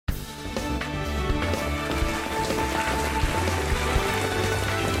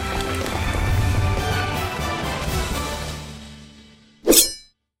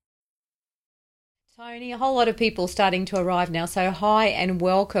Tony, a whole lot of people starting to arrive now. So hi and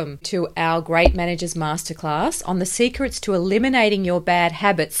welcome to our Great Managers Masterclass on the secrets to eliminating your bad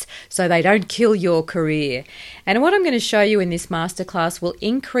habits so they don't kill your career. And what I'm going to show you in this masterclass will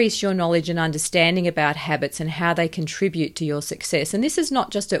increase your knowledge and understanding about habits and how they contribute to your success. And this is not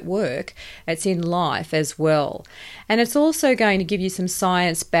just at work, it's in life as well. And it's also going to give you some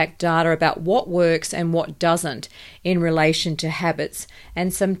science-backed data about what works and what doesn't in relation to habits,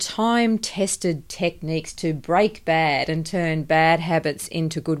 and some time-tested techniques to break bad and turn bad habits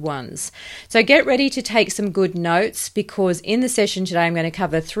into good ones. So get ready to take some good notes, because in the session today I'm going to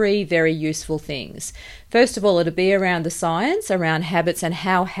cover three very useful things. First of all, it'll be around the science, around habits and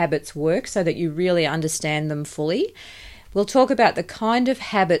how habits work so that you really understand them fully. We'll talk about the kind of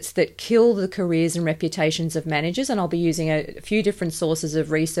habits that kill the careers and reputations of managers, and I'll be using a few different sources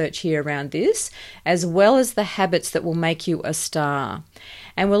of research here around this, as well as the habits that will make you a star.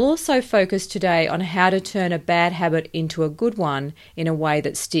 And we'll also focus today on how to turn a bad habit into a good one in a way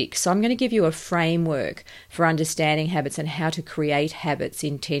that sticks. So I'm going to give you a framework for understanding habits and how to create habits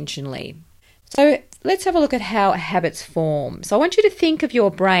intentionally. So let's have a look at how habits form. So I want you to think of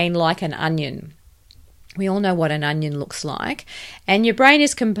your brain like an onion. We all know what an onion looks like, and your brain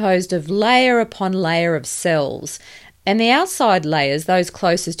is composed of layer upon layer of cells, and the outside layers, those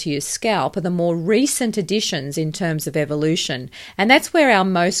closest to your scalp, are the more recent additions in terms of evolution, and that's where our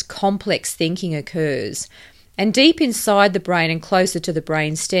most complex thinking occurs. And deep inside the brain and closer to the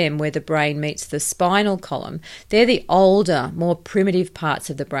brain stem, where the brain meets the spinal column, they're the older, more primitive parts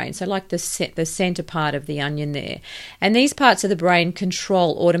of the brain, so like the center part of the onion there. And these parts of the brain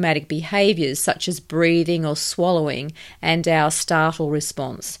control automatic behaviors such as breathing or swallowing and our startle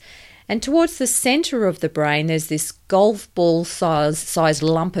response. And towards the center of the brain, there's this golf ball sized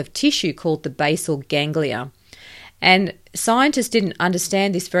lump of tissue called the basal ganglia. And scientists didn't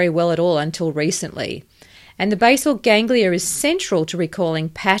understand this very well at all until recently. And the basal ganglia is central to recalling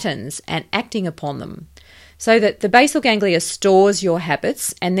patterns and acting upon them. So that the basal ganglia stores your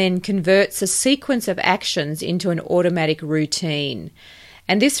habits and then converts a sequence of actions into an automatic routine.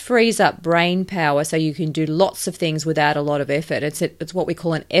 And this frees up brain power so you can do lots of things without a lot of effort. It's what we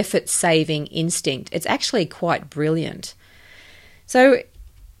call an effort-saving instinct. It's actually quite brilliant. So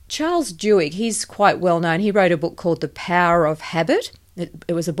Charles Duhigg, he's quite well known. He wrote a book called The Power of Habit.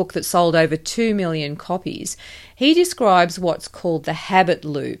 It was a book that sold over 2 million copies. He describes what's called the habit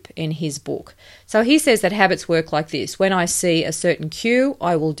loop in his book. So he says that habits work like this. When I see a certain cue,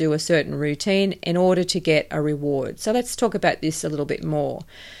 I will do a certain routine in order to get a reward. So let's talk about this a little bit more.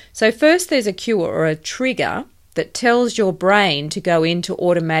 So first there's a cue or a trigger that tells your brain to go into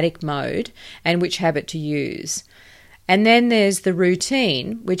automatic mode and which habit to use. And then there's the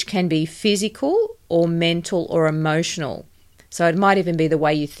routine, which can be physical or mental or emotional. So it might even be the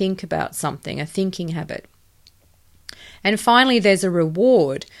way you think about something, a thinking habit. And finally, there's a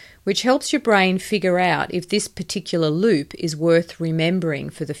reward, which helps your brain figure out if this particular loop is worth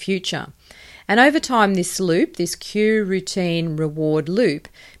remembering for the future. And over time, this loop, this cue, routine, reward loop,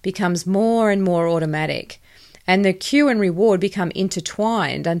 becomes more and more automatic. And the cue and reward become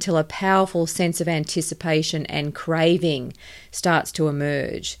intertwined until a powerful sense of anticipation and craving starts to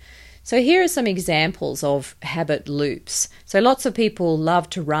emerge. So here are some examples of habit loops. So lots of people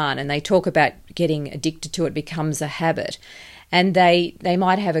love to run and they talk about getting addicted to it becomes a habit. And they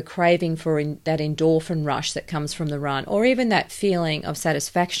might have a craving for that endorphin rush that comes from the run, or even that feeling of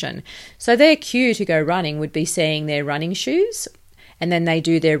satisfaction. So their cue to go running would be seeing their running shoes, and then they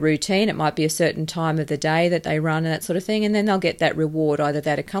do their routine. It might be a certain time of the day that they run and that sort of thing, and then they'll get that reward, either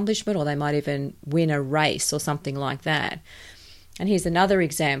that accomplishment or they might even win a race or something like that. And here's another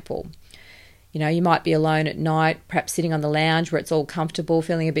example. You know, you might be alone at night, perhaps sitting on the lounge where it's all comfortable,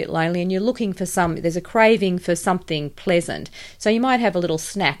 feeling a bit lonely, and you're looking for there's a craving for something pleasant. So you might have a little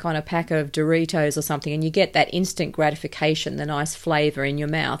snack on a pack of Doritos or something, and you get that instant gratification, the nice flavour in your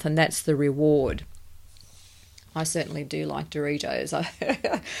mouth, and that's the reward. I certainly do like Doritos.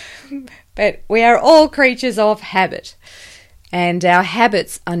 But we are all creatures of habit. And our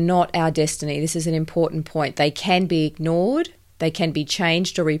habits are not our destiny. This is an important point. They can be ignored. They can be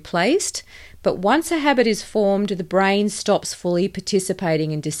changed or replaced, but once a habit is formed, the brain stops fully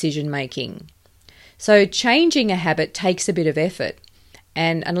participating in decision making. So changing a habit takes a bit of effort,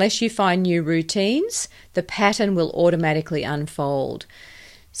 and unless you find new routines, the pattern will automatically unfold.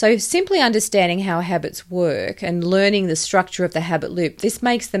 So simply understanding how habits work and learning the structure of the habit loop, this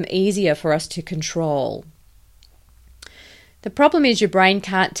makes them easier for us to control. The problem is your brain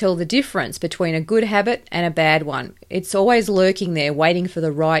can't tell the difference between a good habit and a bad one. It's always lurking there, waiting for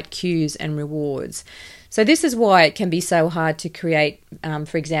the right cues and rewards. So this is why it can be so hard to create,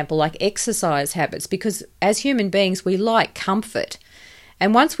 for example, like exercise habits, because as human beings, we like comfort.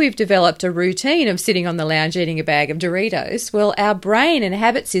 And once we've developed a routine of sitting on the lounge eating a bag of Doritos, well, our brain and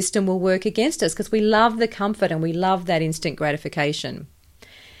habit system will work against us because we love the comfort and we love that instant gratification.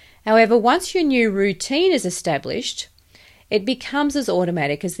 However, once your new routine is established, it becomes as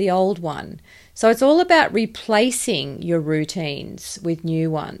automatic as the old one. So it's all about replacing your routines with new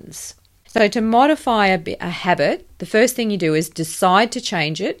ones. So to modify a habit, the first thing you do is decide to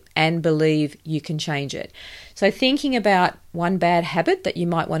change it and believe you can change it. So thinking about one bad habit that you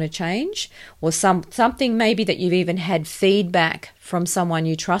might want to change, or something maybe that you've even had feedback from someone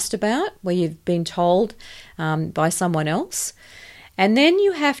you trust about, where you've been told by someone else. And then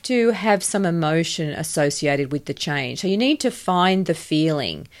you have to have some emotion associated with the change. So you need to find the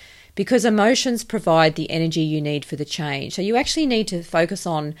feeling, because emotions provide the energy you need for the change. So you actually need to focus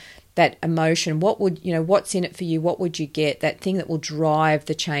on that emotion. What's in it for you? What would you get? That thing that will drive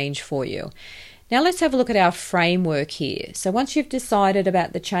the change for you. Now let's have a look at our framework here. So once you've decided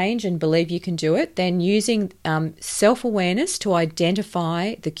about the change and believe you can do it, then using self-awareness to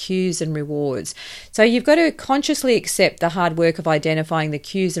identify the cues and rewards. So you've got to consciously accept the hard work of identifying the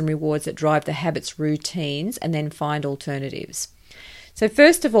cues and rewards that drive the habits, routines, and then find alternatives. So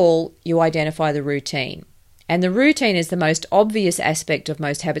first of all, you identify the routine. And the routine is the most obvious aspect of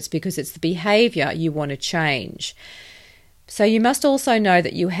most habits because it's the behavior you want to change. So you must also know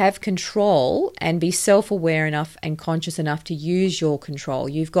that you have control and be self-aware enough and conscious enough to use your control.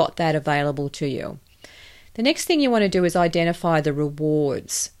 You've got that available to you. The next thing you want to do is identify the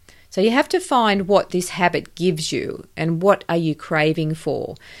rewards. So you have to find what this habit gives you and what are you craving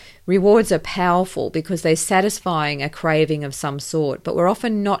for. Rewards are powerful because they're satisfying a craving of some sort, but we're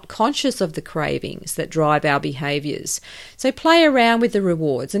often not conscious of the cravings that drive our behaviours. So play around with the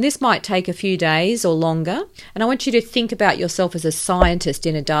rewards, and this might take a few days or longer. And I want you to think about yourself as a scientist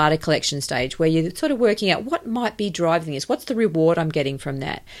in a data collection stage where you're sort of working out what might be driving this. What's the reward I'm getting from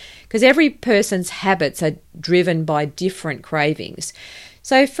that? Because every person's habits are driven by different cravings.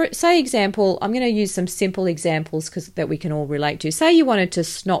 So for example, I'm going to use some simple examples that we can all relate to. Say you wanted to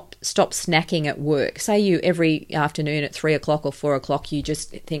stop snacking at work. Say you every afternoon at 3 o'clock or 4 o'clock, you just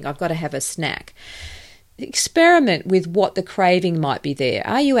think, I've got to have a snack. Experiment with what the craving might be there.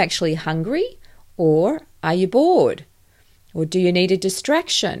 Are you actually hungry, or are you bored? Or do you need a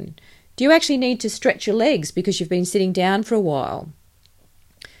distraction? Do you actually need to stretch your legs because you've been sitting down for a while?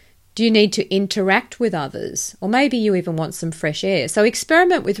 Do you need to interact with others? Or maybe you even want some fresh air. So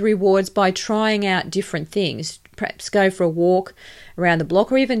experiment with rewards by trying out different things. Perhaps go for a walk around the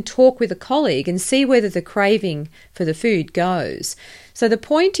block or even talk with a colleague and see whether the craving for the food goes. So the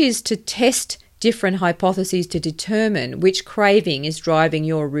point is to test different hypotheses to determine which craving is driving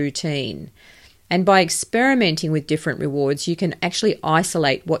your routine. And by experimenting with different rewards, you can actually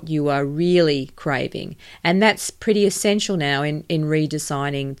isolate what you are really craving. And that's pretty essential now in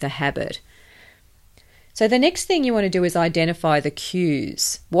redesigning the habit. So the next thing you want to do is identify the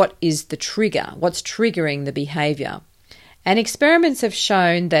cues. What is the trigger? What's triggering the behavior? And experiments have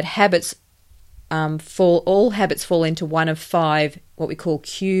shown that all habits fall into one of 5 what we call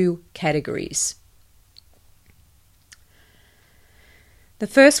cue categories. The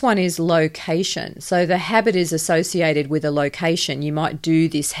first one is location. So the habit is associated with a location. You might do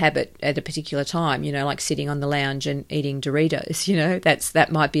this habit at a particular time, like sitting on the lounge and eating Doritos,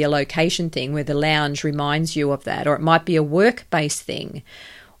 that might be a location thing where the lounge reminds you of that, or it might be a work-based thing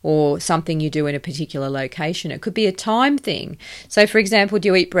or something you do in a particular location. It could be a time thing. So for example, do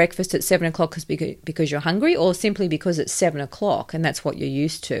you eat breakfast at 7 o'clock because you're hungry, or simply because it's 7 o'clock and that's what you're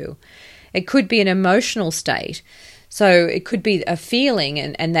used to? It could be an emotional state. So it could be a feeling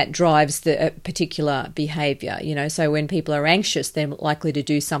and that drives the particular behaviour, So when people are anxious, they're likely to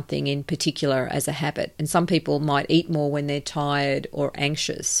do something in particular as a habit. And some people might eat more when they're tired or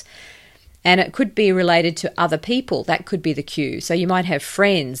anxious. And it could be related to other people. That could be the cue. So you might have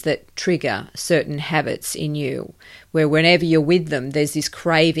friends that trigger certain habits in you, where whenever you're with them, there's this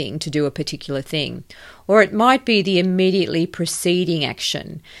craving to do a particular thing. Or it might be the immediately preceding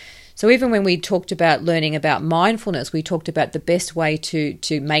action. So even when we talked about learning about mindfulness, we talked about the best way to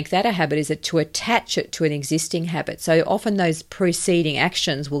make that a habit is to attach it to an existing habit. So often those preceding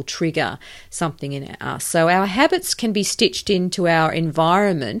actions will trigger something in us. So our habits can be stitched into our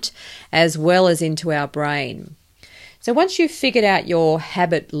environment as well as into our brain. So once you've figured out your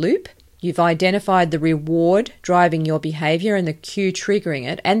habit loop, you've identified the reward driving your behavior and the cue triggering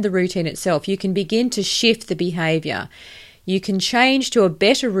it and the routine itself, you can begin to shift the behavior. You can change to a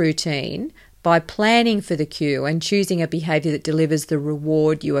better routine by planning for the cue and choosing a behaviour that delivers the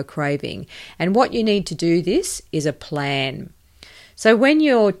reward you are craving. And what you need to do this is a plan. So when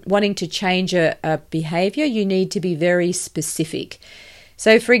you're wanting to change a behaviour, you need to be very specific.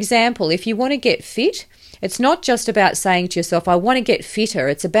 So for example, if you want to get fit, it's not just about saying to yourself, I want to get fitter.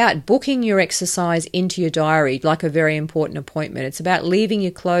 It's about booking your exercise into your diary like a very important appointment. It's about leaving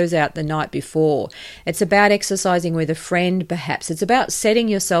your clothes out the night before. It's about exercising with a friend, perhaps. It's about setting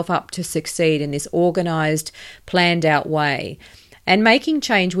yourself up to succeed in this organised, planned out way. And making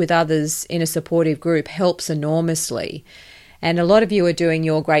change with others in a supportive group helps enormously. And a lot of you are doing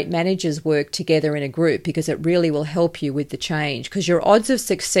your Great Managers work together in a group because it really will help you with the change, because your odds of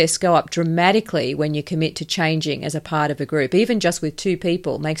success go up dramatically when you commit to changing as a part of a group. Even just with 2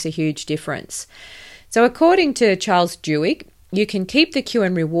 people makes a huge difference. So according to Charles Duhigg, you can keep the cue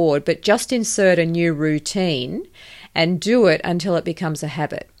and reward, but just insert a new routine and do it until it becomes a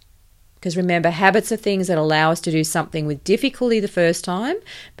habit. Because remember, habits are things that allow us to do something with difficulty the first time,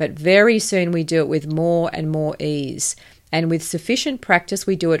 but very soon we do it with more and more ease. And with sufficient practice,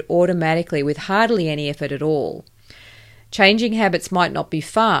 we do it automatically with hardly any effort at all. Changing habits might not be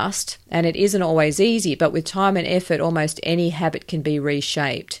fast, and it isn't always easy, but with time and effort, almost any habit can be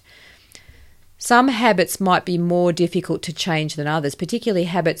reshaped. Some habits might be more difficult to change than others, particularly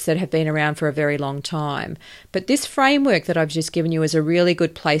habits that have been around for a very long time. But this framework that I've just given you is a really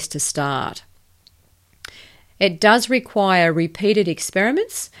good place to start. It does require repeated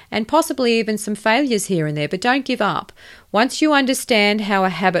experiments and possibly even some failures here and there, but don't give up. Once you understand how a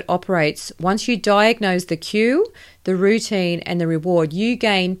habit operates, once you diagnose the cue, the routine and the reward, you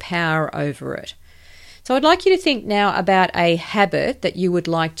gain power over it. So I'd like you to think now about a habit that you would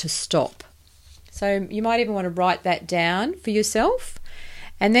like to stop. So you might even want to write that down for yourself,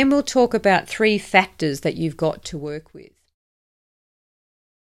 and then we'll talk about 3 factors that you've got to work with.